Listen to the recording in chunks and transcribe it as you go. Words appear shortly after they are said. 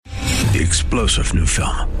The explosive new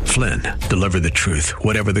film, Flynn, deliver the truth,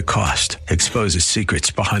 whatever the cost, exposes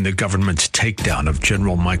secrets behind the government's takedown of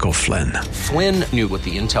General Michael Flynn. Flynn knew what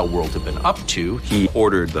the intel world had been up to. He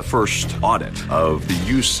ordered the first audit of the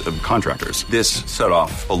use of contractors. This set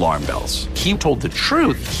off alarm bells. He told the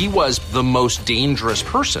truth. He was the most dangerous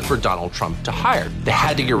person for Donald Trump to hire. They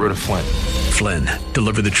had to get rid of Flynn. Flynn,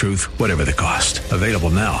 deliver the truth, whatever the cost. Available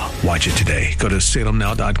now. Watch it today. Go to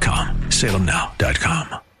salemnow.com.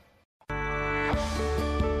 salemnow.com.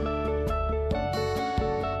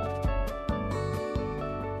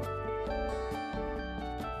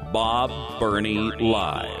 Bob Burney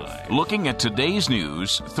Live. Looking at today's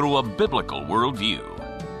news through a biblical worldview.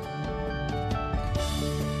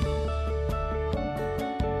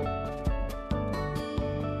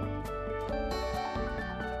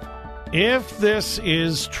 If this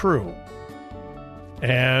is true,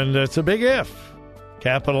 and it's a big if,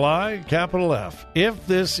 capital I, capital F, if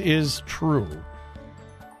this is true,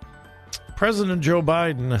 President Joe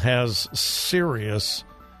Biden has serious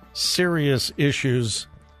issues,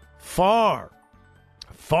 far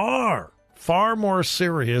more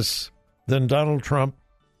serious than Donald Trump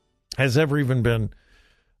has ever even been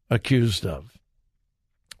accused of.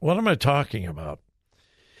 What am I talking about?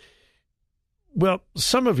 Well,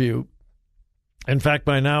 some of you, in fact,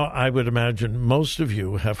 by now I would imagine most of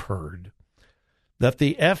you have heard that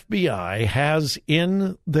the FBI has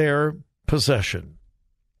in their possession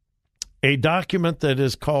a document that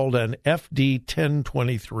is called an FD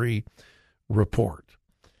 1023 report.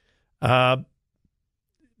 I'm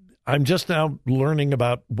just now learning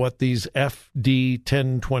about what these FD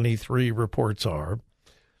 1023 reports are,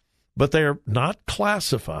 but they are not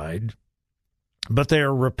classified, but they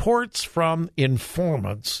are reports from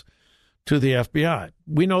informants to the FBI.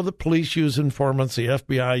 We know that police use informants, the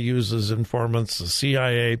FBI uses informants, the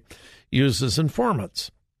CIA uses informants.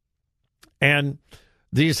 And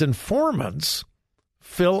these informants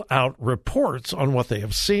fill out reports on what they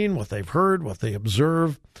have seen, what they've heard, what they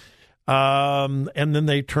observe, and then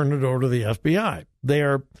they turn it over to the FBI. They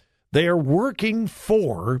are working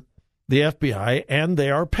for the FBI, and they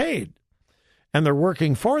are paid. And they're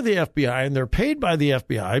working for the FBI, and they're paid by the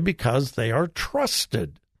FBI because they are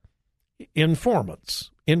trusted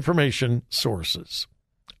informants, information sources.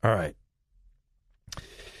 All right.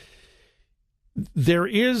 There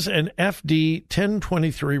is an FD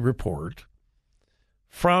 1023 report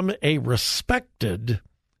from a respected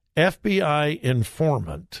FBI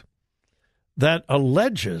informant that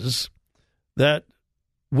alleges that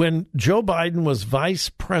when Joe Biden was vice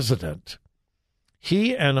president,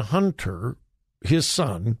 he and Hunter, his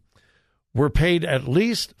son, were paid at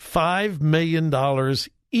least $5 million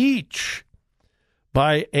each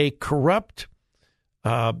by a corrupt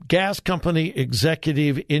gas company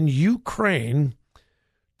executive in Ukraine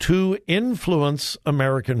to influence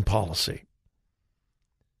American policy.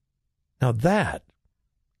 Now that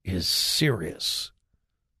is serious.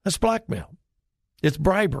 That's blackmail. It's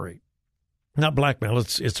bribery. Not blackmail,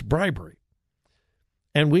 it's bribery.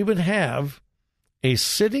 And we would have a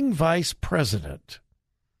sitting vice president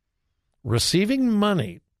receiving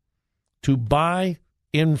money to buy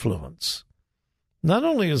influence. Not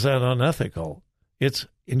only is that unethical, it's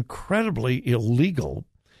incredibly illegal,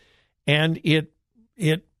 and it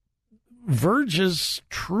verges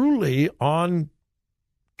truly on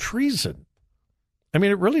treason. I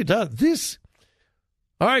mean, it really does.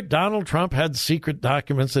 All right, Donald Trump had secret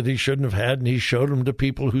documents that he shouldn't have had, and he showed them to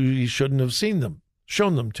people who he shouldn't have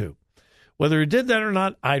shown them to. Whether he did that or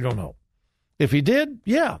not, I don't know. If he did,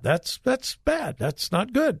 yeah, that's bad. That's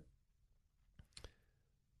not good.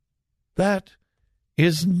 That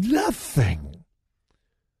is nothing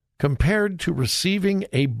compared to receiving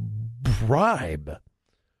a bribe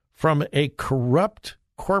from a corrupt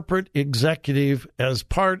corporate executive as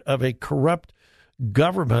part of a corrupt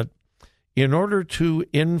government in order to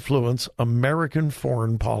influence American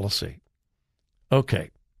foreign policy. Okay.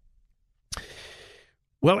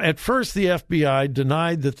 Well, at first the FBI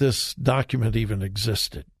denied that this document even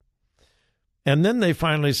existed. And then they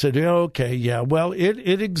finally said, okay, yeah, well,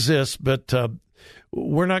 it exists, but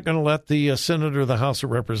we're not going to let the Senate or the House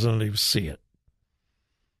of Representatives see it.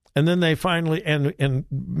 And then they finally, and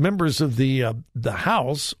members of the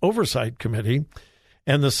House Oversight Committee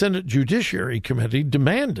and the Senate Judiciary Committee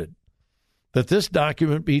demanded that this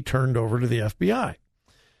document be turned over to the FBI.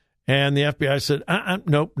 And the FBI said,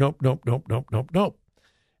 nope.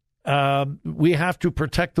 We have to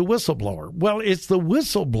protect the whistleblower. Well, it's the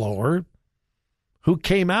whistleblower who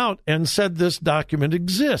came out and said this document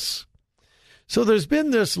exists. So there's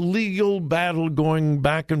been this legal battle going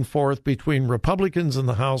back and forth between Republicans in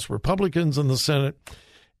the House, Republicans in the Senate,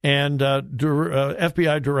 and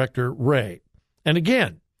FBI Director Wray. And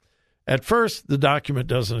again, at first, the document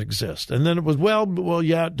doesn't exist. And then it was, well,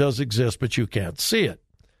 yeah, it does exist, but you can't see it.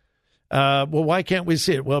 Well, why can't we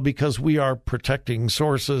see it? Well, because we are protecting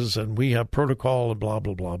sources and we have protocol and blah,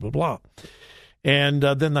 blah, blah, blah, blah. And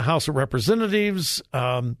then the House of Representatives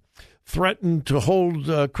threatened to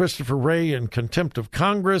hold Christopher Wray in contempt of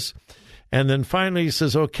Congress. And then finally he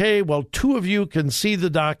says, okay, well, two of you can see the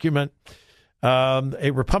document,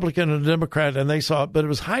 a Republican and a Democrat, and they saw it, but it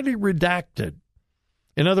was highly redacted.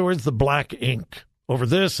 In other words, the black ink over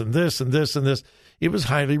this and this and this and this, it was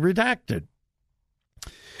highly redacted.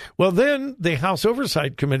 Well, then the House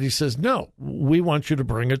Oversight Committee says, no, we want you to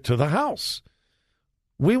bring it to the House.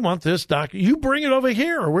 We want this document. You bring it over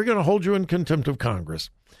here or we're going to hold you in contempt of Congress.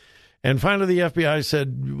 And finally, the FBI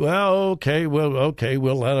said, well, okay,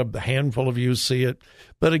 we'll let a handful of you see it.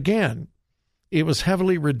 But again, it was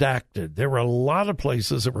heavily redacted. There were a lot of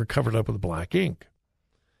places that were covered up with black ink.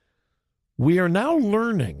 We are now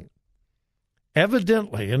learning,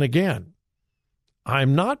 evidently, and again,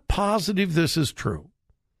 I'm not positive this is true.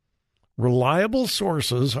 Reliable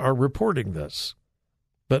sources are reporting this,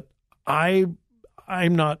 but I'm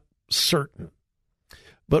not certain.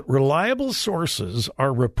 But reliable sources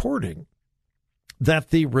are reporting that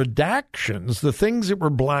the redactions, the things that were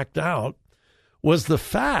blacked out, was the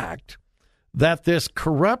fact that this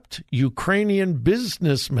corrupt Ukrainian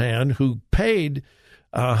businessman who paid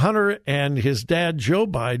Hunter and his dad, Joe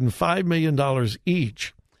Biden, $5 million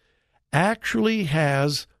each, actually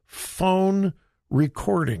has phone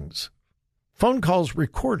recordings, phone calls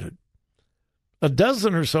recorded, a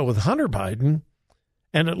dozen or so with Hunter Biden,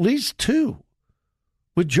 and at least 2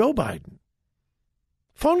 with Joe Biden.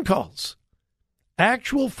 Phone calls,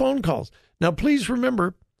 actual phone calls. Now, please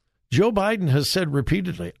remember, Joe Biden has said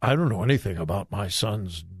repeatedly, I don't know anything about my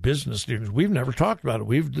son's business dealings. We've never talked about it.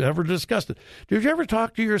 We've never discussed it. Did you ever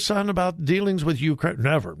talk to your son about dealings with Ukraine?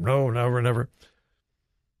 Never. No, never.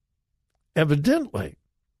 Evidently,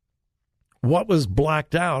 what was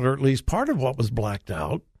blacked out, or at least part of what was blacked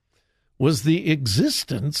out, was the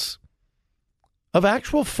existence of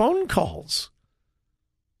actual phone calls.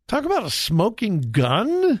 Talk about a smoking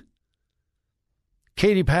gun.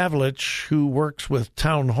 Katie Pavlich, who works with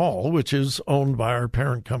Town Hall, which is owned by our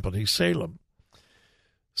parent company, Salem,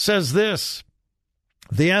 says this: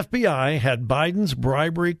 the FBI had Biden's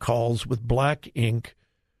bribery calls with black ink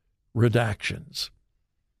redactions.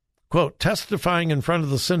 Quote, testifying in front of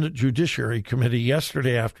the Senate Judiciary Committee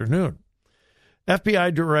yesterday afternoon,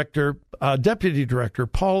 FBI Deputy Director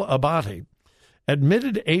Paul Abate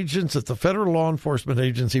admitted agents at the federal law enforcement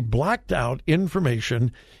agency blacked out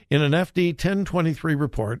information in an FD 1023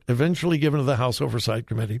 report, eventually given to the House Oversight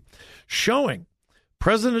Committee, showing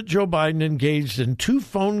President Joe Biden engaged in 2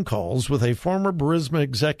 phone calls with a former Burisma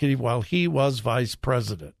executive while he was vice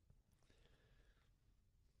president.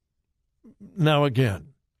 Now, again,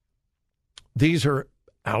 these are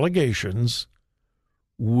allegations.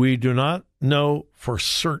 We do not know for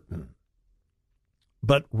certain.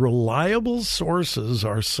 But reliable sources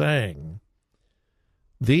are saying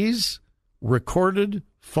these recorded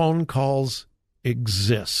phone calls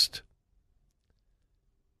exist.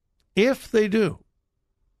 If they do,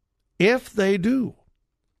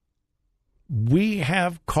 we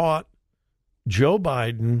have caught Joe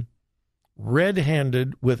Biden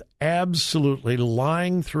red-handed with absolutely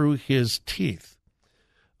lying through his teeth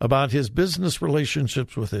about his business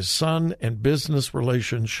relationships with his son and business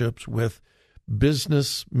relationships with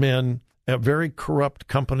businessmen, a very corrupt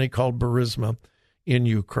company called Burisma in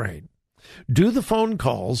Ukraine. Do the phone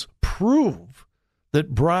calls prove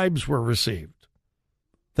that bribes were received?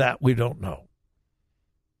 That we don't know.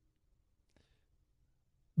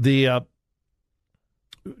 The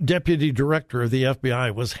deputy director of the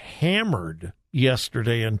FBI was hammered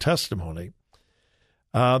yesterday in testimony,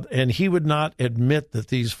 and he would not admit that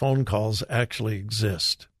these phone calls actually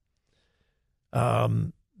exist.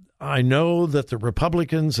 I know that the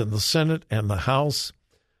Republicans in the Senate and the House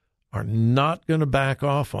are not going to back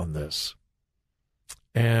off on this.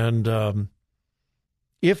 And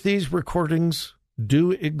if these recordings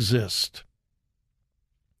do exist,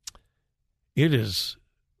 it is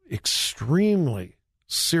extremely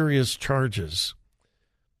serious charges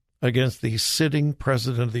against the sitting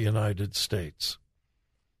president of the United States.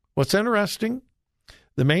 What's interesting,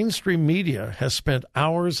 the mainstream media has spent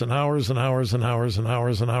hours and hours and hours and hours and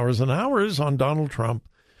hours and hours and hours on Donald Trump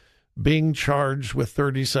being charged with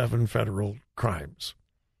 37 federal crimes.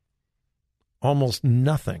 Almost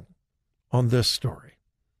nothing on this story.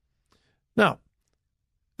 Now,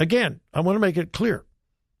 again, I want to make it clear.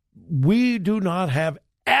 We do not have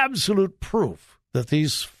absolute proof that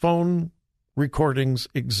these phone recordings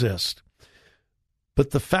exist.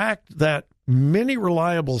 But the fact that many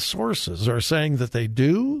reliable sources are saying that they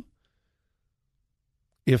do,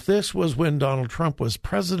 if this was when Donald Trump was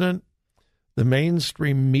president, the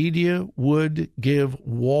mainstream media would give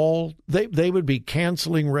they would be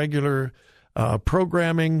canceling regular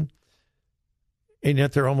programming, and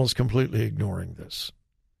yet they're almost completely ignoring this.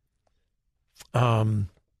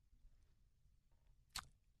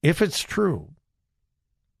 If it's true,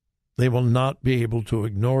 they will not be able to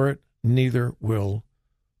ignore it. Neither will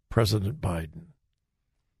President Biden.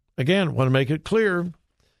 Again, want to make it clear,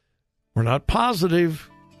 we're not positive,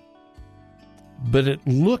 but it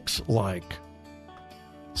looks like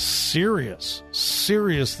serious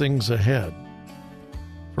things ahead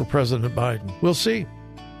for President Biden. We'll see.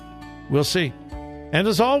 We'll see. And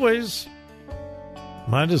as always,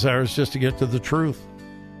 my desire is just to get to the truth,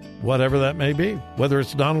 whatever that may be, whether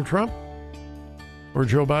it's Donald Trump or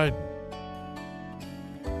Joe Biden.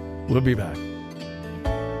 We'll be back.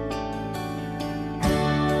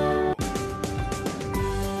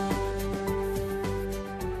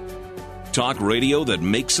 Talk radio that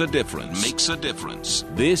makes a difference. Makes a difference.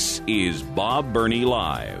 This is Bob Burney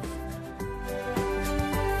Live.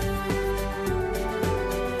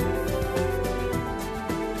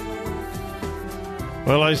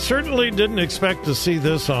 Well, I certainly didn't expect to see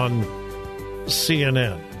this on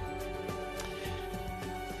CNN.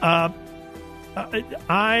 I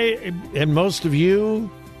and most of you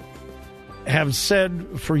have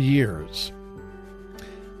said for years,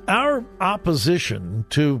 our opposition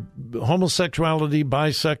to homosexuality,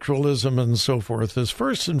 bisexualism, and so forth is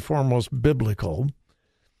first and foremost biblical.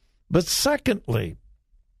 But secondly,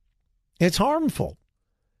 it's harmful.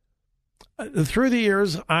 Through the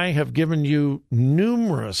years, I have given you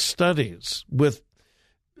numerous studies with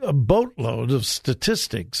a boatload of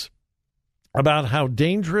statistics about how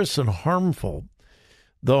dangerous and harmful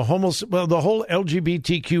the whole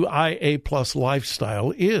LGBTQIA plus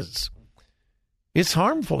lifestyle is. It's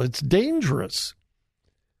harmful. It's dangerous.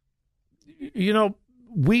 You know,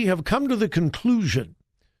 we have come to the conclusion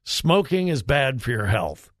smoking is bad for your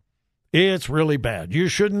health. It's really bad. You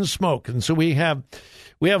shouldn't smoke. And so we have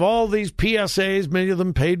all these PSAs, many of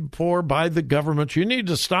them paid for by the government. You need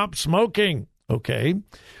to stop smoking. Okay.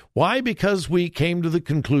 Why? Because we came to the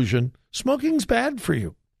conclusion smoking's bad for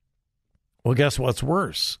you. Well, guess what's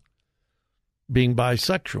worse? Being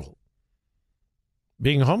bisexual,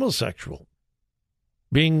 being homosexual,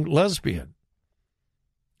 being lesbian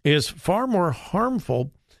is far more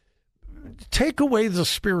harmful. Take away the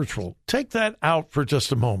spiritual. Take that out for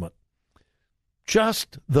just a moment.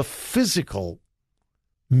 Just the physical,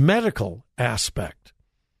 medical aspect.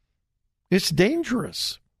 It's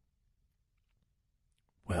dangerous.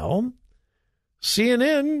 Well,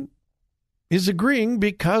 CNN is agreeing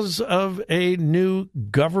because of a new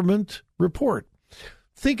government report.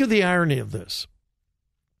 Think of the irony of this.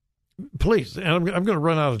 Please, and I'm going to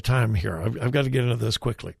run out of time here. I've got to get into this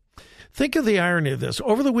quickly. Think of the irony of this.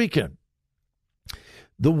 Over the weekend,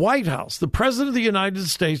 the White House, the President of the United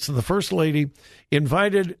States and the First Lady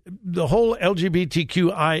invited the whole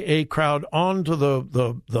LGBTQIA crowd onto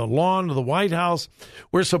the lawn of the White House.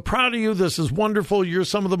 We're so proud of you. This is wonderful. You're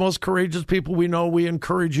some of the most courageous people we know. We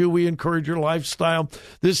encourage you. We encourage your lifestyle.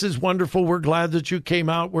 This is wonderful. We're glad that you came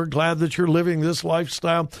out. We're glad that you're living this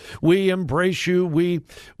lifestyle. We embrace you.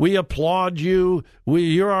 We applaud you.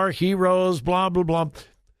 You're our heroes, blah, blah, blah.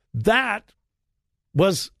 That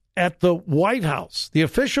was at the White House, the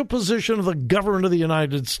official position of the government of the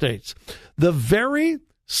United States. The very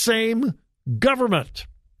same government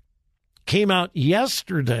came out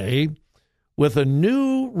yesterday with a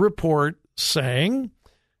new report saying,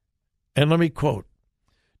 and let me quote,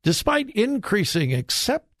 despite increasing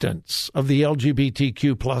acceptance of the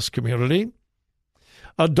LGBTQ plus community,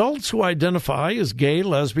 adults who identify as gay,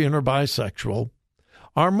 lesbian, or bisexual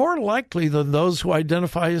are more likely than those who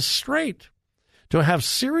identify as straight to have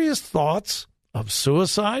serious thoughts of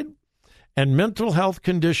suicide and mental health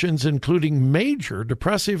conditions, including major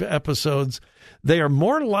depressive episodes. They are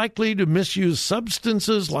more likely to misuse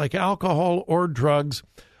substances like alcohol or drugs,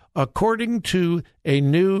 according to a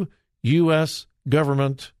new U.S.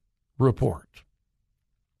 government report.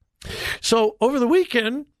 So over the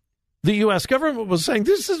weekend, the U.S. government was saying,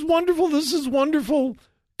 this is wonderful, this is wonderful,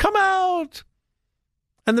 come out.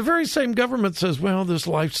 And the very same government says, well, this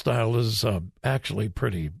lifestyle is actually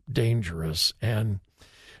pretty dangerous. And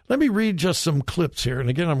let me read just some clips here. And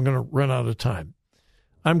again, I'm going to run out of time.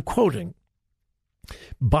 I'm quoting,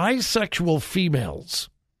 bisexual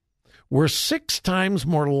females were 6 times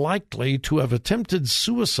more likely to have attempted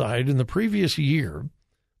suicide in the previous year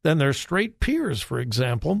than their straight peers, for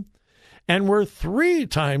example, and were 3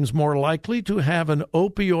 times more likely to have an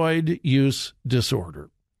opioid use disorder.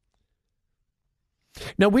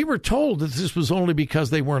 Now, we were told that this was only because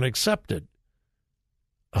they weren't accepted.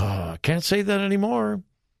 Can't say that anymore.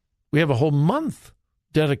 We have a whole month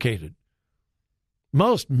dedicated.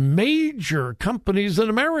 Most major companies in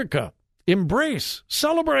America embrace,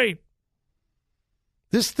 celebrate.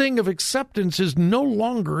 This thing of acceptance is no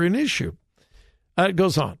longer an issue. It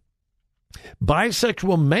goes on.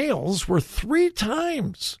 Bisexual males were 3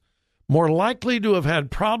 times more likely to have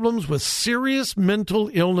had problems with serious mental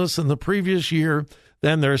illness in the previous year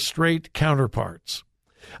than their straight counterparts.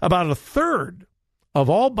 About a third of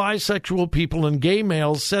all bisexual people and gay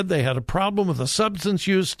males said they had a problem with a substance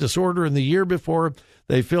use disorder in the year before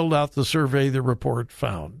they filled out the survey, the report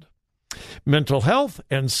found. Mental health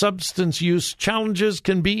and substance use challenges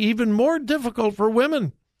can be even more difficult for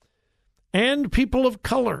women and people of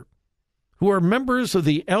color who are members of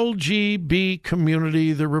the LGBT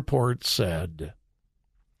community, the report said.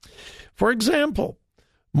 For example,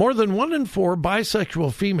 more than 1 in 4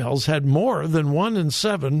 bisexual females had more than 1 in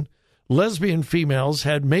 7 lesbian females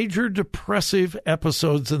had major depressive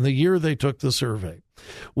episodes in the year they took the survey.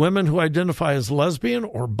 Women who identify as lesbian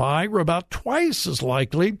or bi were about twice as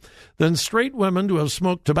likely than straight women to have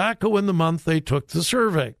smoked tobacco in the month they took the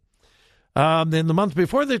survey. In the month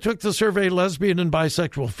before they took the survey, lesbian and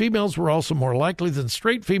bisexual females were also more likely than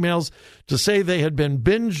straight females to say they had been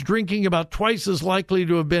binge drinking, about twice as likely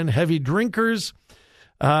to have been heavy drinkers.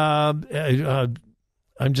 I'm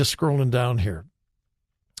just scrolling down here.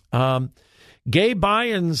 Gay, bi,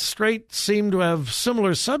 and straight seem to have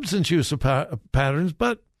similar substance use patterns,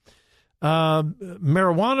 but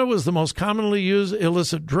marijuana was the most commonly used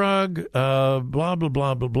illicit drug, blah, blah,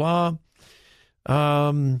 blah, blah,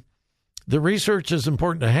 blah. The research is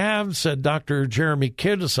important to have, said Dr. Jeremy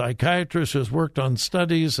Kidd, a psychiatrist who has worked on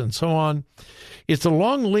studies and so on. It's a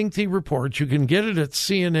long, lengthy report. You can get it at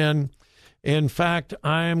CNN. In fact,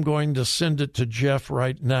 I am going to send it to Jeff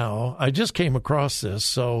right now. I just came across this,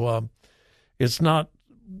 so it's not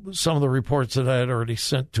some of the reports that I had already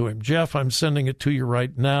sent to him. Jeff, I'm sending it to you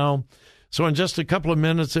right now. So in just a couple of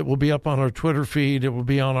minutes, it will be up on our Twitter feed. It will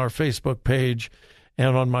be on our Facebook page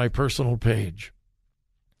and on my personal page.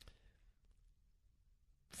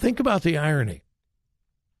 Think about the irony.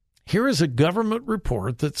 Here is a government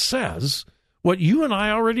report that says what you and I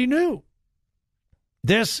already knew.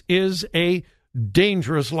 This is a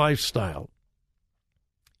dangerous lifestyle.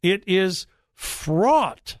 It is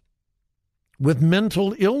fraught with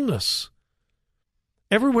mental illness.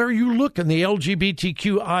 Everywhere you look in the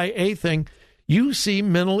LGBTQIA thing, you see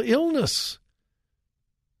mental illness.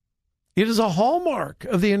 It is a hallmark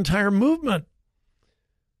of the entire movement.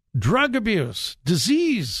 Drug abuse,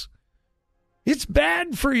 disease, it's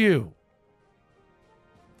bad for you.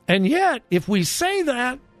 And yet, if we say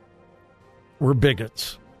that, we're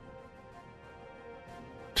bigots.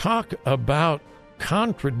 Talk about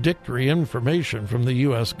contradictory information from the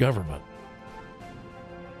U.S. government.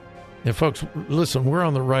 And folks, listen, we're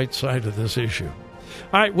on the right side of this issue.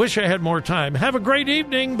 All right, wish I had more time. Have a great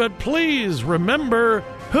evening, but please remember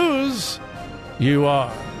whose you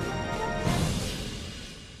are.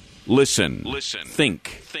 Listen.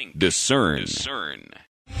 Think. Discern.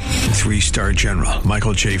 3-star General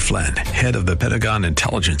Michael J. Flynn, head of the Pentagon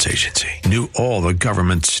Intelligence Agency, knew all the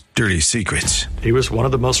government's dirty secrets. He was one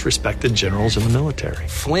of the most respected generals in the military.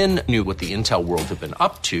 Flynn knew what the intel world had been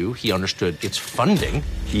up to. He understood its funding.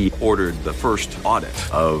 He ordered the first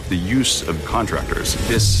audit of the use of contractors.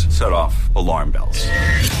 This set off alarm bells.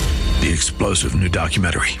 The explosive new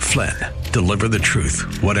documentary, Flynn, Deliver the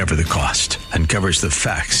Truth, Whatever the Cost, uncovers the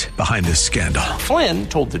facts behind this scandal. Flynn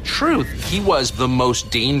told the truth. He was the most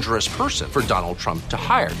dangerous person for Donald Trump to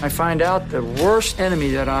hire. I find out the worst enemy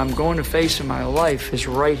that I'm going to face in my life is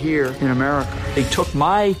right here in America. They took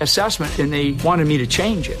my assessment and they wanted me to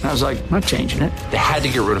change it. And I was like, I'm not changing it. They had to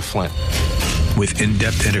get rid of Flynn. With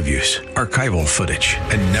in-depth interviews, archival footage,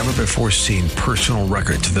 and never-before-seen personal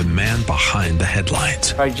records of the man behind the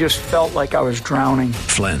headlines. I just felt like I was drowning.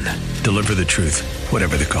 Flynn, Deliver the Truth,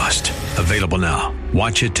 Whatever the Cost. Available now.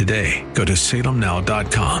 Watch it today. Go to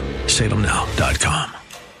salemnow.com. salemnow.com.